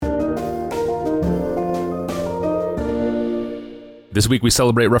This week we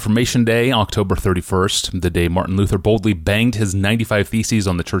celebrate Reformation Day, October 31st, the day Martin Luther boldly banged his 95 Theses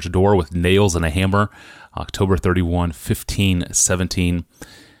on the church door with nails and a hammer, October 31, 1517.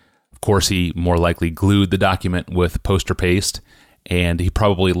 Of course, he more likely glued the document with poster paste, and he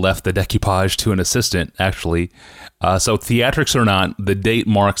probably left the decoupage to an assistant, actually. So theatrics or not, the date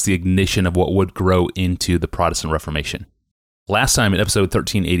marks the ignition of what would grow into the Protestant Reformation. Last time in episode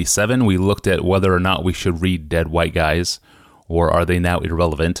 1387, we looked at whether or not we should read Dead White Guys, or are they now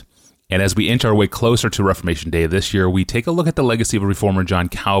irrelevant? And as we inch our way closer to Reformation Day this year, we take a look at the legacy of Reformer John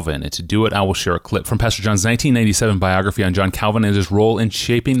Calvin. And to do it, I will share a clip from Pastor John's 1997 biography on John Calvin and his role in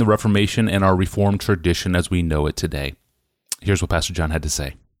shaping the Reformation and our Reformed tradition as we know it today. Here's what Pastor John had to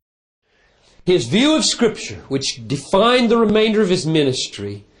say. His view of Scripture, which defined the remainder of his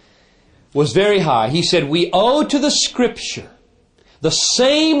ministry, was very high. He said, "We owe to the Scripture the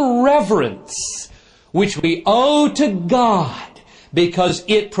same reverence which we owe to God, because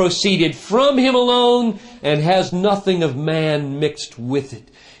it proceeded from Him alone and has nothing of man mixed with it."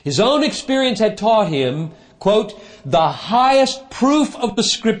 His own experience had taught him, quote, "The highest proof of the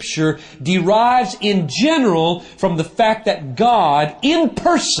Scripture derives in general from the fact that God in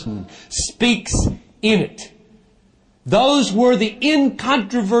person speaks in it." Those were the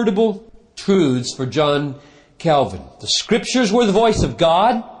incontrovertible truths for John Calvin. The Scriptures were the voice of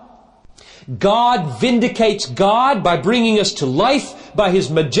God. God vindicates God by bringing us to life by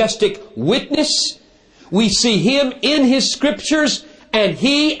His majestic witness. We see Him in His Scriptures, and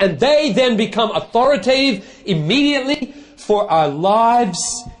He and they then become authoritative immediately for our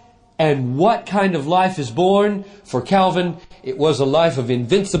lives. And what kind of life is born? For Calvin, it was a life of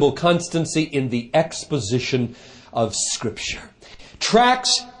invincible constancy in the exposition of Scripture.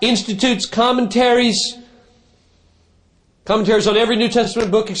 Tracts, institutes, commentaries on every New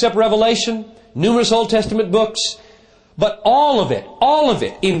Testament book except Revelation, numerous Old Testament books, but all of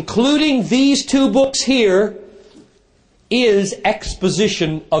it, including these two books here, is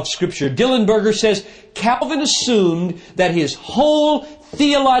exposition of Scripture. Dillenberger says, Calvin assumed that his whole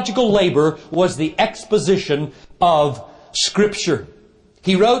theological labor was the exposition of Scripture.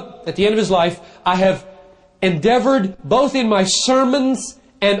 He wrote at the end of his life, "I have endeavored both in my sermons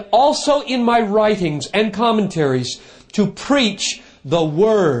and also in my writings and commentaries to preach the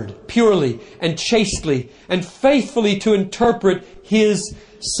Word purely and chastely and faithfully to interpret His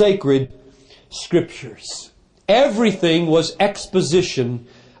sacred Scriptures." Everything was exposition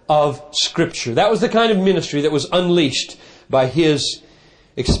of Scripture. That was the kind of ministry that was unleashed by his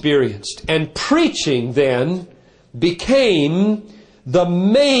experience. And preaching then became the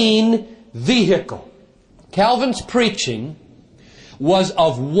main vehicle. Calvin's preaching was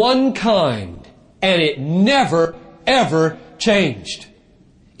of one kind, and it never ever changed.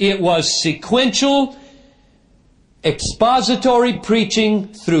 It was sequential, expository preaching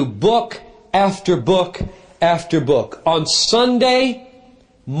through book after book after book. On Sunday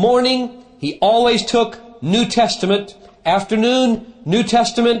morning, he always took New Testament. Afternoon, New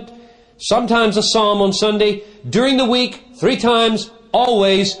Testament. Sometimes a psalm on Sunday. During the week, 3 times,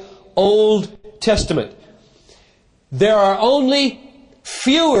 always Old Testament. There are only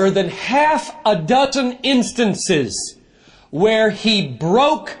fewer than half a dozen instances where he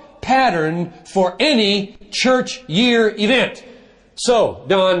broke pattern for any church year event. So,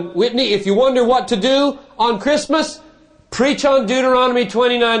 Don Whitney, if you wonder what to do on Christmas, preach on Deuteronomy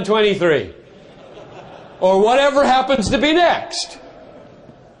 29:23. Or whatever happens to be next.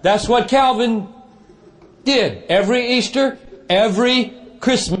 That's what Calvin did. Every Easter, every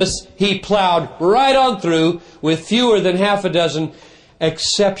Christmas, he plowed right on through with fewer than half a dozen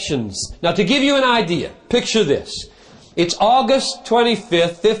exceptions. Now, to give you an idea, picture this. It's August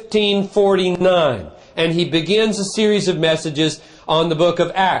 25th, 1549, and he begins a series of messages on the book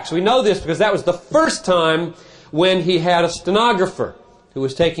of Acts. We know this because that was the first time when he had a stenographer who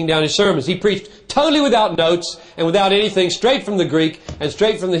was taking down his sermons. He preached totally without notes and without anything, straight from the Greek and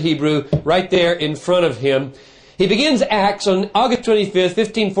straight from the Hebrew, right there in front of him. He begins Acts on August 25th,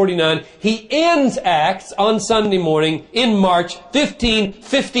 1549. He ends Acts on Sunday morning in March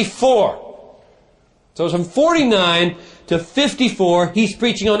 1554. So from 49 to 54, he's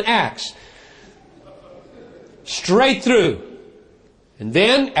preaching on Acts. Straight through. And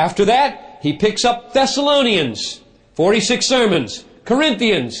then, after that, he picks up Thessalonians, 46 sermons.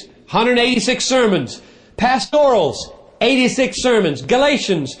 Corinthians, 186 sermons. Pastorals, 86 sermons.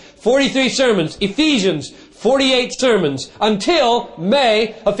 Galatians, 43 sermons. Ephesians, 48 sermons. Until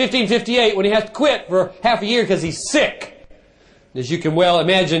May of 1558, when he has to quit for half a year because he's sick. As you can well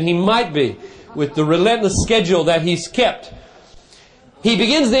imagine, he might be, with the relentless schedule that he's kept. He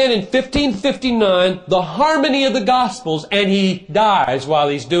begins then in 1559 the harmony of the Gospels, and he dies while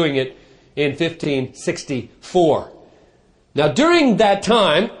he's doing it in 1564. Now during that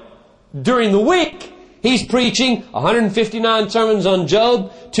time, during the week, he's preaching 159 sermons on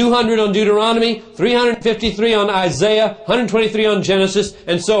Job, 200 on Deuteronomy, 353 on Isaiah, 123 on Genesis,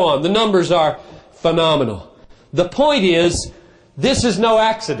 and so on. The numbers are phenomenal. The point is, this is no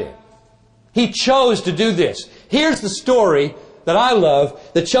accident. He chose to do this. Here's the story that I love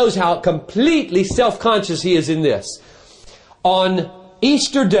that shows how completely self-conscious he is in this. On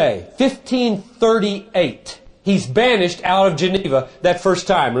Easter Day, 1538, he's banished out of Geneva that first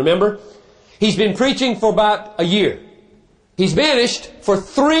time, remember? He's been preaching for about a year. He's banished for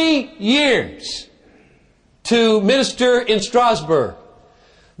 3 years to minister in Strasbourg.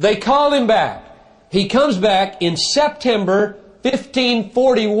 They call him back. He comes back in September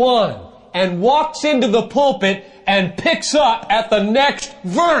 1541 and walks into the pulpit and picks up at the next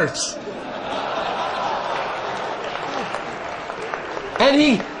verse.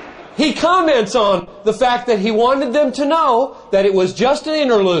 And he comments on the fact that he wanted them to know that it was just an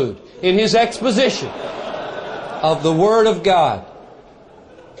interlude in his exposition of the Word of God.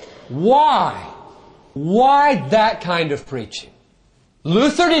 Why? Why that kind of preaching?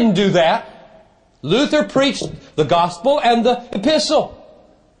 Luther didn't do that. Luther preached the gospel and the epistle.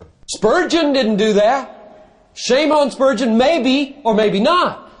 Spurgeon didn't do that. Shame on Spurgeon, maybe or maybe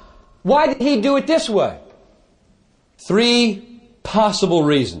not. Why did he do it this way? 3 possible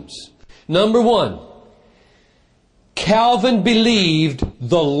reasons. Number 1, Calvin believed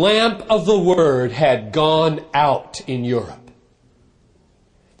the lamp of the Word had gone out in Europe.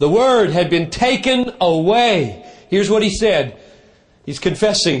 The Word had been taken away. Here's what he said. He's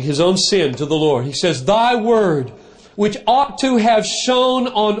confessing his own sin to the Lord. He says, Thy Word, which ought to have shone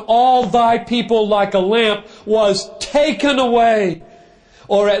on all Thy people like a lamp, was taken away,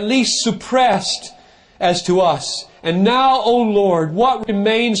 or at least suppressed as to us. And now, O Lord, what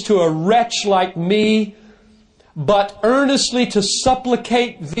remains to a wretch like me, but earnestly to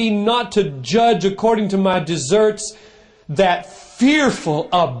supplicate Thee not to judge according to my deserts, that fearful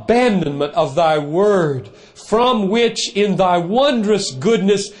abandonment of Thy Word, from which in Thy wondrous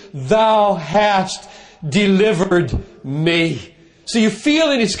goodness Thou hast delivered me. So you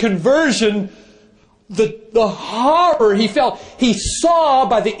feel in his conversion the horror he felt. He saw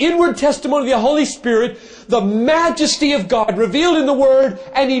by the inward testimony of the Holy Spirit the majesty of God revealed in the Word,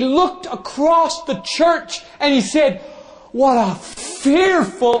 and he looked across the church and he said, what a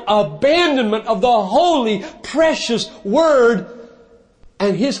fearful abandonment of the holy, precious Word.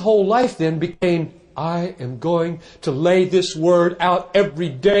 And his whole life then became, I am going to lay this Word out every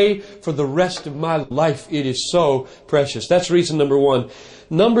day for the rest of my life. It is so precious. That's reason number 1.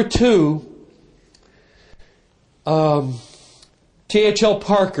 Number 2, T.H.L.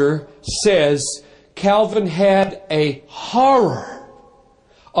 Parker says Calvin had a horror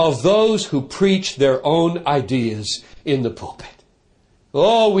of those who preach their own ideas in the pulpit.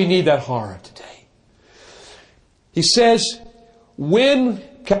 Oh, we need that horror today. He says,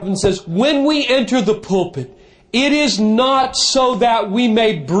 Calvin says, when we enter the pulpit, it is not so that we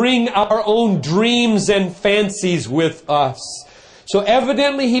may bring our own dreams and fancies with us. So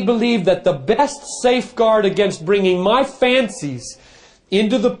evidently he believed that the best safeguard against bringing my fancies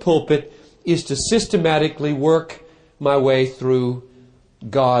into the pulpit is to systematically work my way through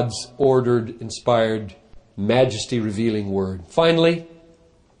God's ordered, inspired, majesty-revealing Word. Finally,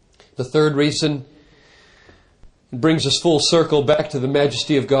 the third reason brings us full circle back to the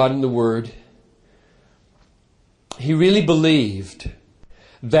majesty of God in the Word. He really believed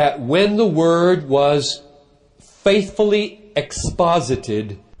that when the Word was faithfully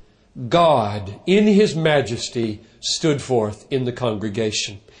exposited, God, in His majesty, stood forth in the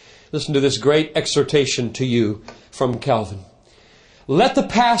congregation. Listen to this great exhortation to you from Calvin. Let the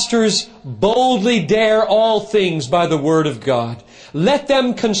pastors boldly dare all things by the Word of God. Let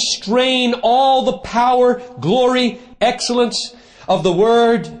them constrain all the power, glory, excellence of the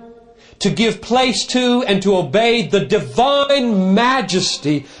Word to give place to and to obey the divine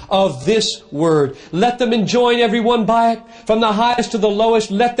majesty of this Word. Let them enjoin everyone by it, from the highest to the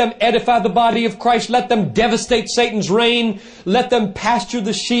lowest. Let them edify the body of Christ. Let them devastate Satan's reign. Let them pasture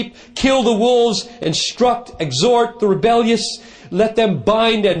the sheep, kill the wolves, instruct, exhort the rebellious. Let them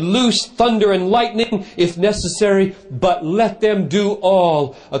bind and loose thunder and lightning if necessary, but let them do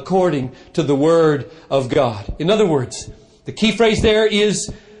all according to the Word of God. In other words, the key phrase there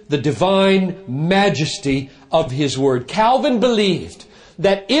is the divine majesty of His Word. Calvin believed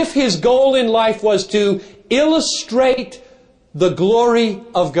that if his goal in life was to illustrate the glory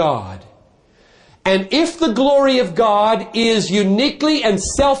of God And if the glory of God is uniquely and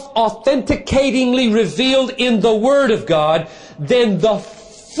self-authenticatingly revealed in the Word of God, then the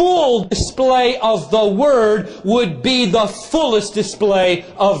full display of the Word would be the fullest display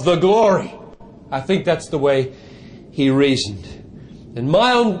of the glory. I think that's the way he reasoned. And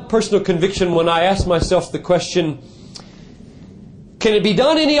my own personal conviction when I ask myself the question, can it be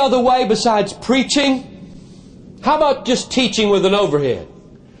done any other way besides preaching? How about just teaching with an overhead?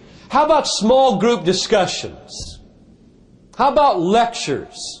 How about small group discussions? How about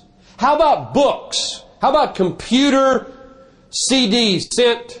lectures? How about books? How about computer CDs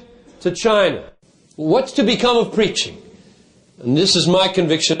sent to China? What's to become of preaching? And this is my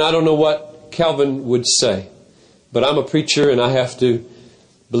conviction. I don't know what Calvin would say. But I'm a preacher and I have to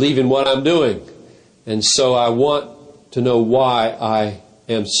believe in what I'm doing. And so I want to know why I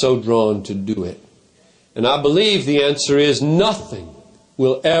am so drawn to do it. And I believe the answer is nothing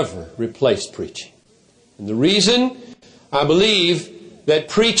will ever replace preaching. And the reason I believe that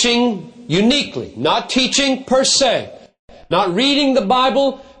preaching uniquely, not teaching per se, not reading the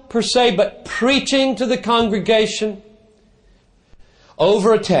Bible per se, but preaching to the congregation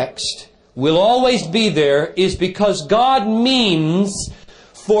over a text will always be there is because God means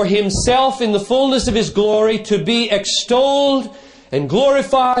for Himself in the fullness of His glory to be extolled and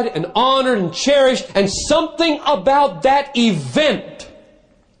glorified and honored and cherished. And something about that event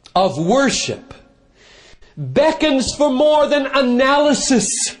of worship beckons for more than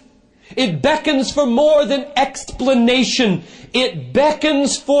analysis. It beckons for more than explanation. It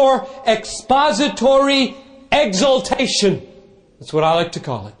beckons for expository exaltation. That's what I like to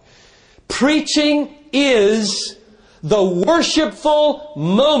call it. Preaching is the worshipful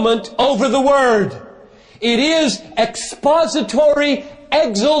moment over the Word. It is expository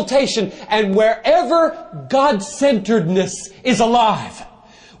exaltation. And wherever God-centeredness is alive,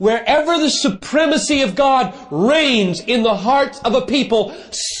 wherever the supremacy of God reigns in the hearts of a people,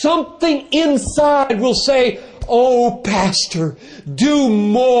 something inside will say, "Oh, Pastor, do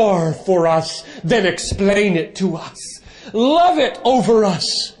more for us than explain it to us. Love it over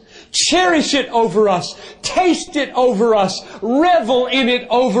us. Cherish it over us. Taste it over us. Revel in it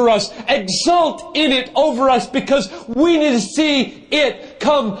over us. Exult in it over us, because we need to see it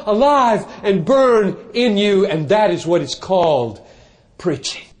come alive and burn in you." And that is what is called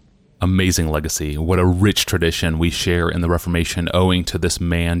preaching. Amazing legacy. What a rich tradition we share in the Reformation owing to this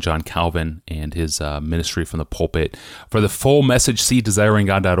man, John Calvin, and his ministry from the pulpit. For the full message, see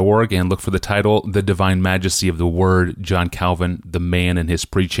desiringgod.org and look for the title, The Divine Majesty of the Word, John Calvin, the Man and His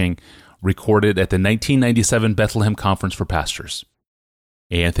Preaching, recorded at the 1997 Bethlehem Conference for Pastors.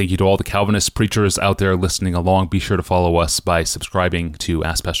 And thank you to all the Calvinist preachers out there listening along. Be sure to follow us by subscribing to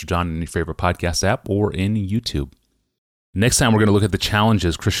Ask Pastor John in your favorite podcast app or in YouTube. Next time, we're going to look at the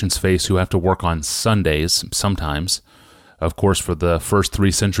challenges Christians face who have to work on Sundays sometimes. Of course, for the first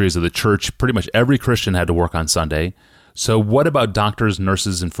 3 centuries of the church, pretty much every Christian had to work on Sunday. So what about doctors,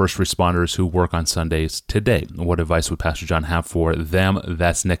 nurses, and first responders who work on Sundays today? What advice would Pastor John have for them?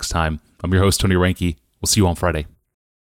 That's next time. I'm your host, Tony Reinke. We'll see you on Friday.